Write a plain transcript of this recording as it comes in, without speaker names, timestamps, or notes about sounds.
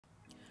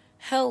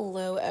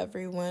Hello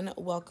everyone,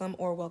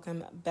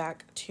 welcome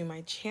back to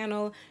my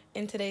channel.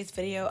 In today's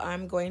video,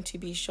 I'm going to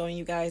be showing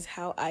you guys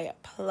how I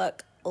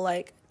pluck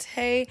like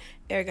TAE,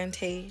 Arrogant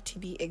TAE to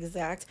be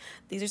exact.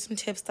 These are some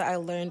tips that I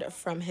learned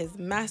from his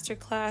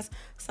masterclass.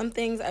 Some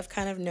things I've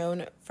kind of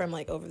known from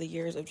like over the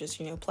years of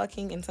just,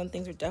 plucking, and some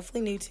things are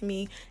definitely new to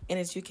me. And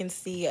as you can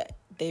see,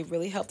 they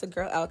really helped a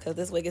girl out because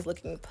this wig is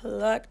looking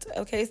plucked.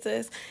 Okay,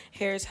 sis,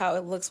 here's how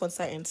it looks once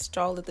I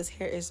installed it. This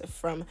hair is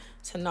from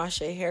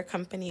Tinashe Hair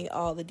Company.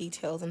 All the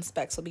details and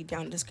specs will be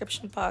down in the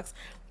description box.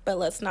 But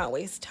let's not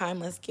waste time.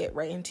 Let's get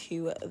right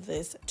into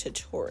this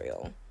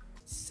tutorial.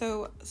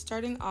 So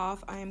starting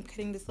off, I am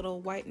cutting this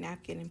little white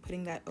napkin and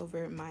putting that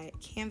over my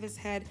canvas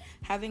head.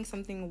 Having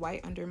something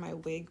white under my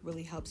wig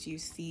really helps you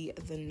see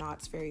the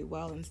knots very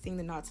well, and seeing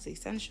the knots is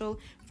essential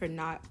for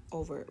not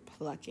over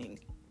plucking.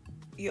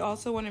 You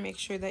also want to make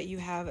sure that you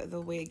have the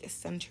wig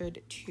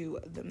centered to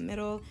the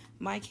middle.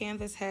 My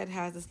canvas head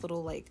has this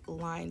little like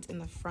lines in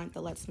the front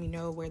that lets me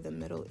know where the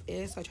middle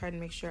is. So I try to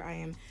make sure I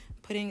am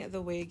putting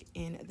the wig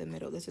in the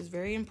middle. This is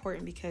very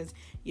important because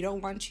you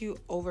don't want to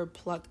over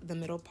pluck the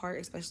middle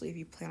part, especially if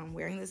you plan on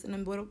wearing this in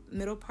the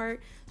middle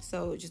part.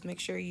 So just make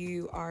sure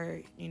you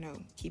are,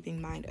 keeping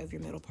mind of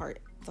your middle part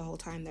the whole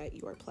time that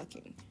you are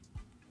plucking.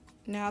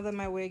 Now that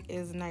my wig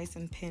is nice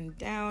and pinned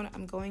down,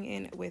 I'm going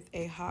in with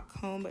a hot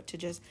comb to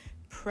just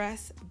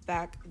press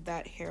back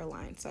that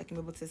hairline so I can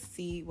be able to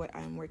see what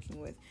I'm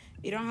working with.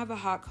 If you don't have a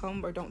hot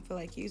comb or don't feel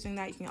like using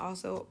that, you can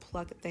also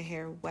pluck the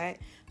hair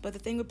wet. But the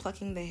thing with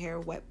plucking the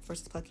hair wet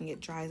versus plucking it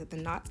dry is that the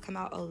knots come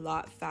out a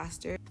lot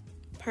faster.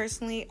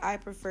 Personally, I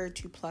prefer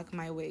to pluck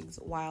my wigs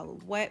while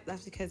wet.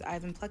 That's because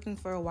I've been plucking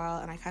for a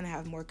while and I kind of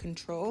have more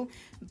control.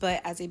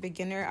 But as a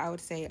beginner, I would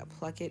say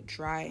pluck it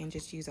dry and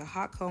just use a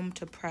hot comb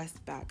to press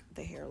back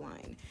the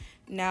hairline.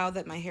 Now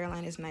that my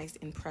hairline is nice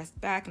and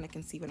pressed back and I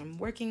can see what I'm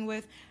working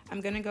with,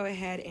 I'm going to go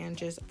ahead and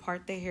just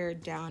part the hair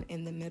down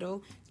in the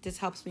middle. This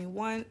helps me,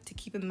 one, to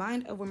keep in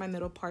mind of where my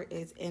middle part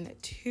is, and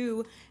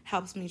two,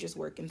 helps me just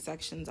work in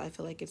sections. I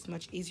feel like it's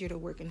much easier to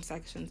work in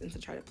sections than to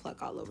try to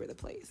pluck all over the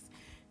place.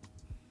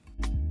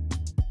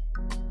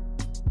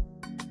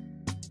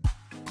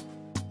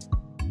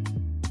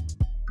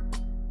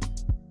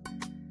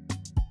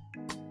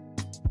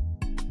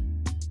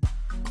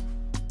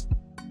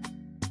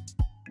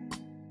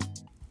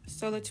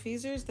 So the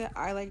tweezers that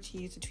I like to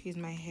use to tweeze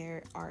my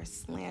hair are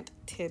slant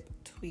tip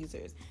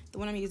tweezers. The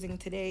one I'm using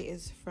today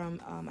is from,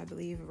 I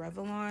believe,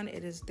 Revlon.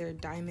 It is their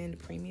Diamond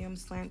Premium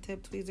Slant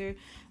Tip Tweezer.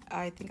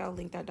 I think I'll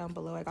link that down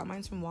below. I got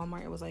mine from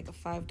Walmart. It was like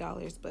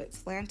 $5, but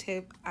slant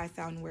tip I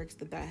found works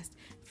the best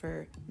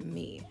for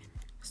me.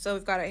 So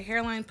we've got a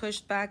hairline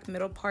pushed back,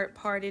 middle part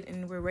parted,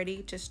 and we're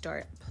ready to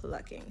start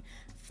plucking.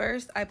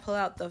 First, I pull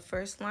out the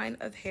first line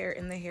of hair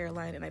in the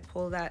hairline and I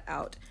pull that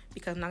out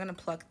because I'm not going to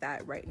pluck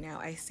that right now.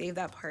 I save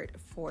that part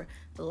for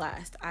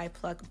last. I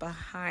pluck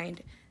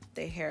behind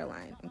the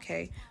hairline,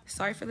 okay?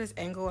 Sorry for this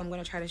angle. I'm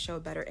going to try to show a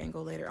better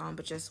angle later on,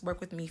 but just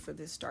work with me for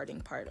this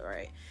starting part, all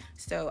right?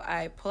 So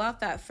I pull out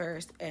that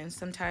first, and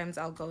sometimes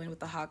I'll go in with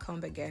the hot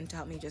comb again to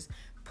help me just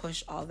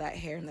push all that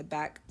hair in the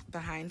back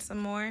behind some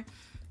more.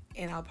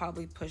 And I'll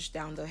probably push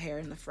down the hair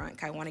in the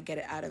front. I want to get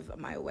it out of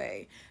my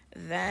way.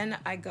 Then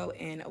I go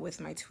in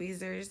with my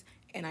tweezers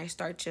and I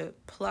start to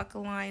pluck a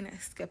line,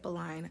 skip a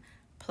line,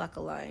 pluck a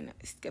line,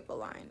 skip a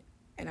line.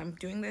 And I'm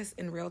doing this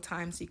in real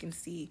time so you can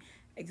see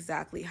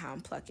exactly how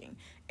I'm plucking.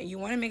 And you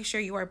want to make sure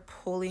you are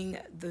pulling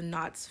the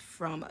knots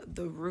from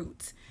the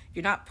roots.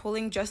 You're not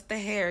pulling just the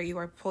hair, you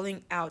are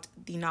pulling out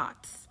the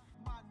knots.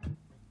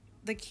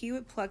 The key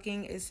with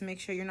plucking is to make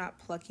sure you're not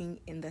plucking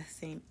in the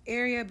same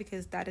area,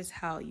 because that is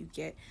how you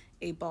get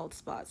a bald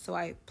spot. So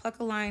I pluck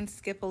a line,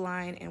 skip a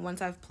line, and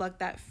once I've plucked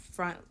that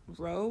front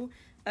row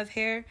of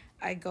hair,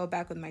 I go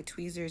back with my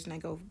tweezers and I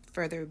go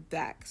further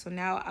back. So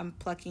now I'm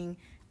plucking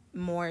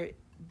more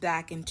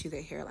back into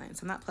the hairline.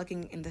 So I'm not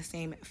plucking in the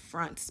same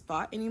front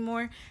spot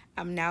anymore.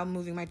 I'm now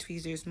moving my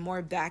tweezers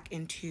more back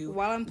into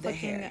while I'm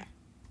plucking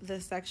the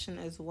section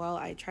as well.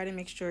 I try to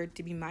make sure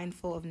to be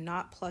mindful of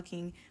not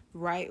plucking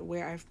right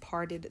where I've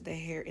parted the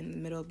hair in the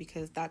middle,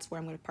 because that's where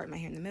I'm going to part my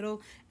hair in the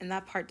middle, and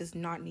that part does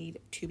not need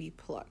to be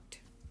plucked.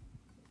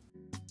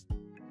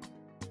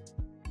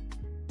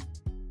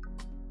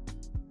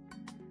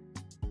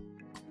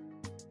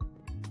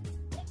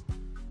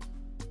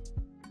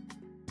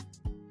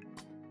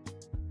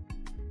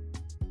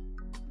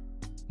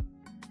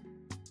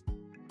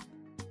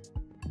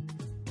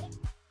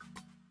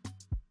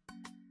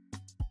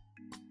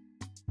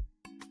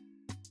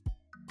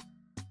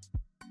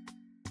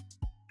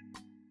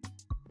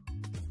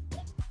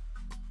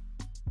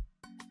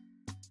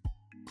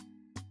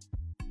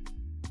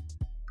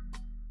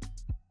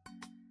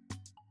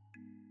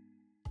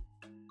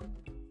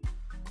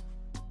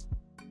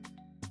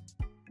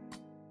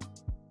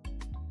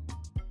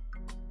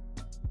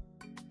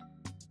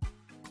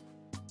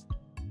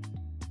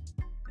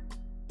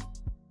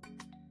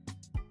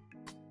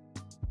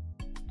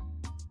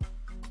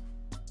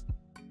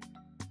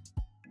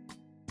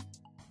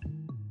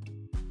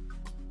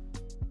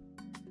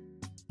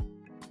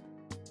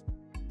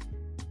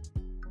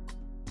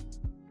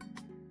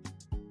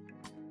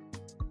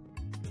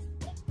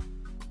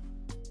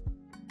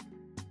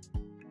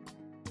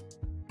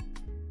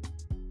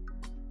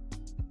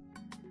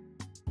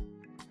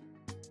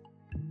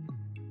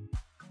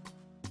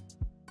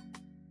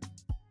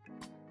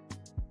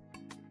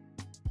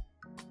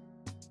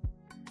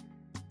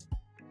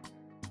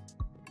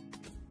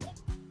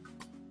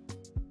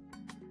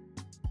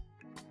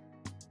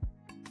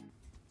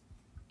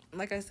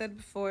 like I said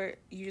before,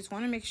 you just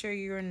want to make sure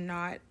you're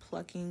not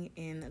plucking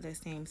in the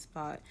same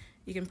spot.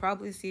 You can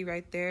probably see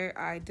right there,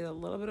 I did a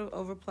little bit of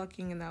over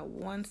plucking in that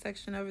one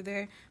section over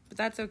there, but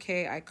that's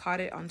okay. I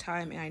caught it on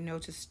time, and I know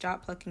to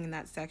stop plucking in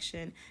that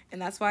section.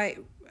 And that's why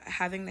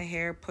having the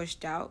hair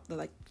pushed out, the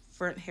like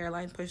front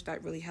hairline pushed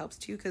out, really helps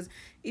too, because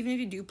even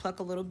if you do pluck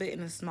a little bit in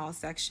a small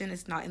section,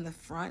 it's not in the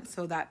front,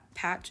 so that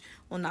patch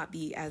will not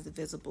be as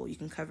visible. You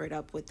can cover it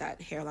up with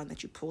that hairline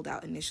that you pulled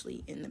out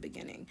initially in the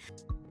beginning.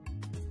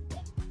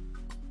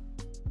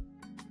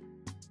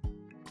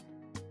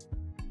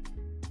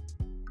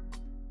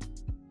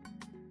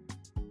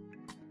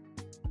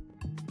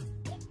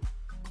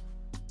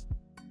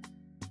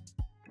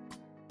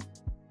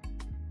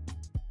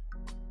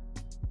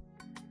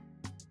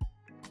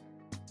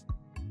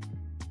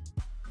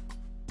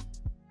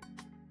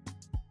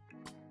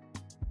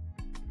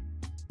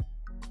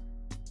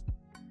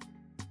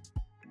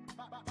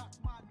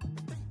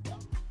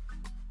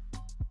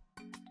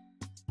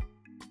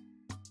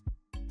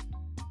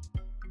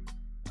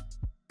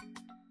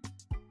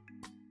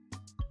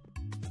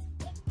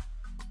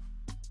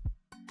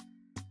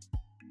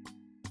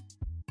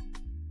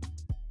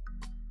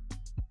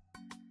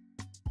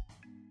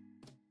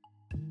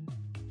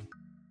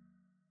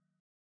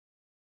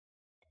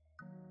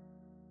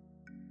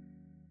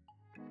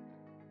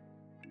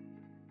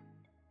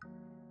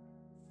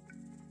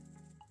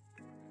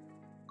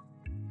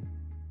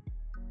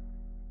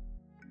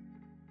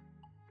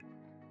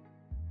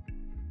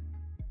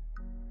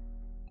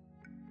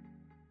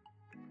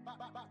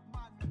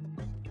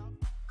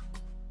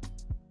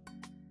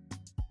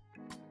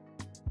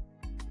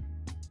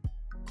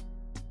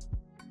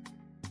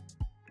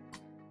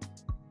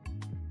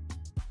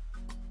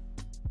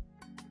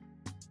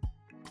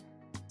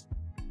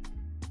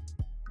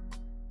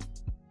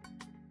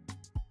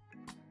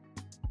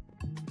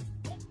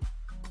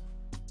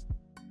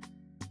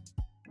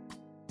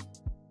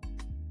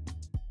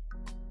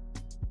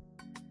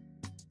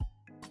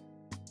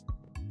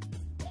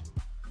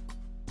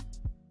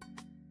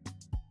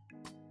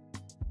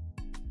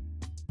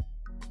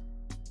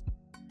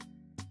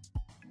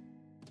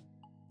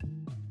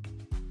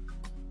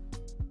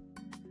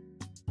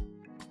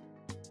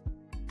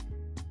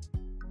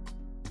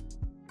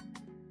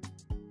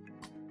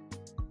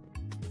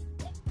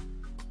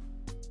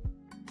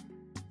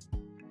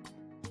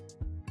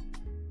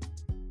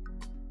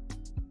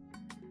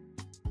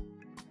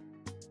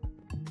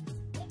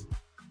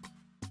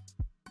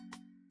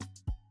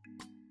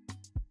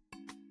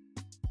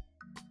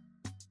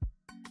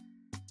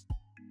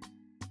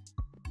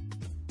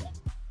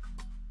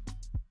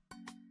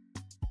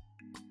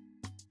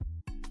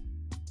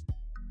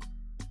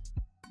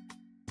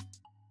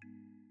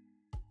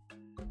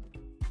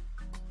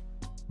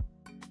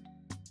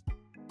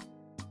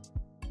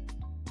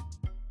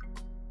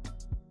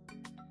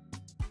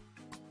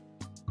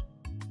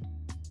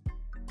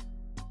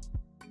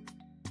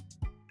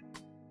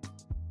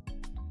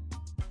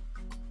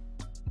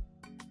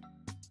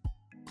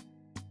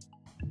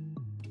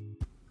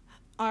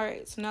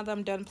 Alright, so now that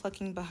I'm done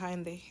plucking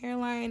behind the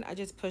hairline, I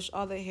just push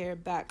all the hair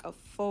back up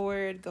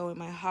forward, go with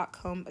my hot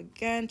comb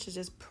again to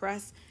just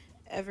press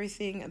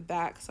everything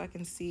back so I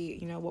can see,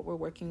 you know, what we're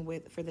working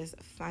with for this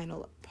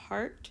final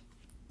part.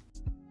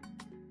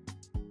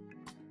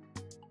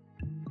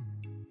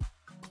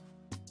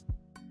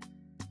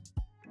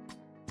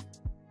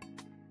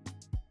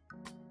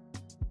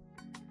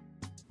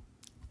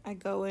 I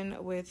go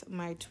in with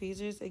my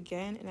tweezers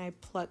again and I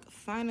pluck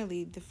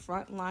finally the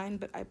front line,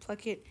 but I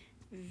pluck it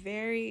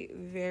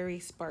very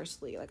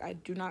sparsely. Like, I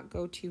do not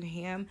go too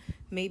ham.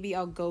 Maybe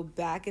I'll go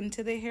back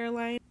into the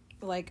hairline.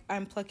 Like,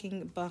 I'm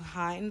plucking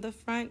behind the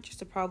front just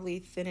to probably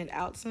thin it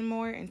out some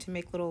more and to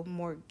make little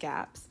more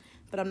gaps,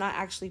 but I'm not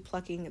actually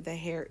plucking the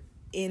hair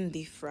in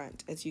the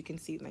front, as you can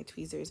see with my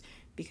tweezers,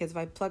 because if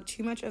I pluck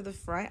too much of the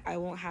front, I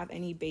won't have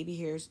any baby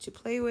hairs to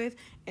play with,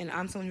 and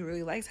I'm someone who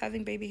really likes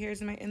having baby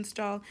hairs in my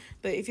install.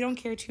 But if you don't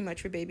care too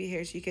much for baby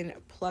hairs, you can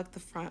pluck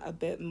the front a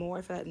bit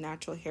more for that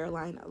natural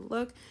hairline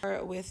look.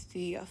 Or with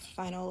the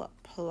final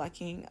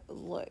plucking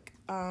look,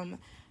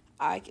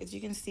 as you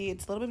can see,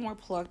 it's a little bit more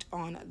plucked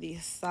on the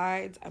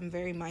sides. I'm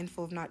very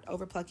mindful of not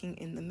over plucking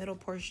in the middle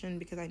portion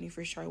because I knew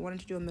for sure I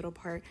wanted to do a middle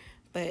part,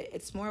 but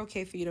it's more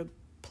okay for you to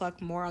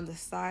pluck more on the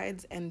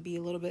sides and be a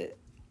little bit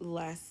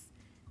less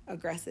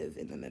aggressive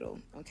in the middle,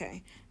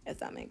 okay, if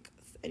that makes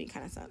any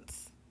kind of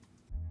sense.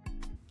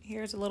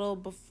 Here's a little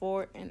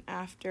before and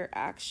after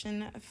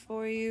action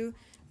for you.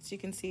 So you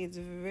can see it's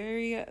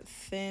very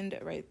thinned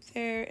right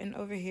there, and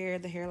over here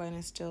the hairline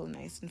is still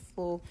nice and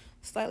full,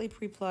 slightly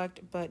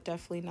pre-plucked, but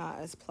definitely not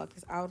as plucked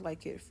as I would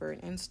like it for an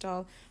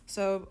install.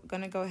 So I'm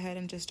gonna go ahead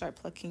and just start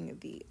plucking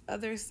the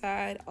other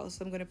side.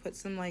 Also, I'm gonna put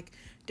some like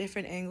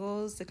different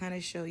angles to kind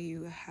of show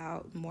you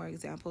how more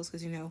examples,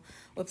 because you know,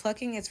 with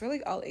plucking, it's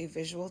really all a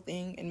visual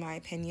thing in my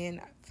opinion.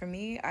 For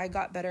me, I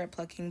got better at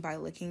plucking by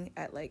looking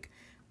at like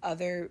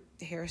other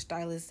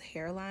hairstylists'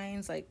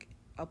 hairlines, like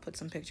I'll put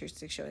some pictures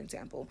to show an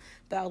example.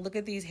 But I'll look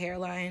at these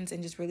hairlines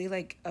and just really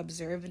like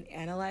observe and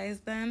analyze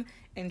them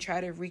and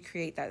try to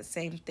recreate that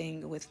same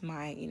thing with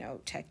my, you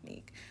know,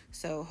 technique.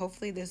 So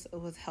hopefully this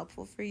was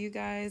helpful for you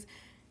guys.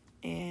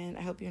 And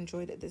I hope you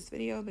enjoyed this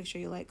video. Make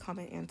sure you like,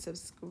 comment, and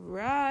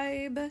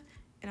subscribe.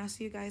 And I'll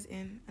see you guys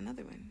in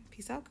another one.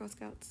 Peace out, Girl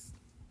Scouts.